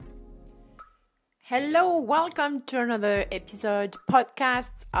Hello, welcome to another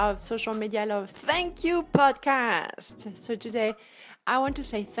podcast of Social Media Love. Thank you, podcast. So today, I want to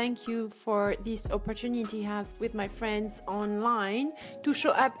say thank you for this opportunity I have with my friends online to show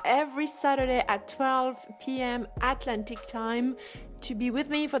up every Saturday at 12 p.m. Atlantic time to be with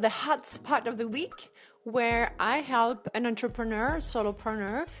me for the hot spot of the week, where I help an entrepreneur,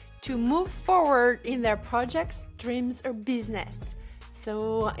 solopreneur, to move forward in their projects, dreams, or business.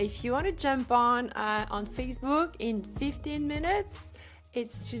 So if you want to jump on Facebook in 15 minutes,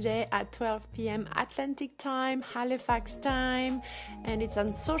 it's today at 12 p.m. Atlantic time, Halifax time, and it's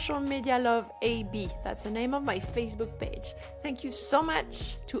on Social Media Love AB. That's the name of my Facebook page. Thank you so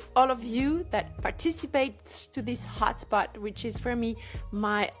much to all of you that participate to this hotspot, which is for me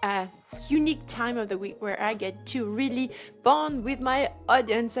my unique time of the week where I get to really bond with my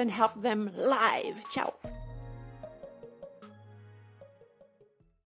audience and help them live. Ciao.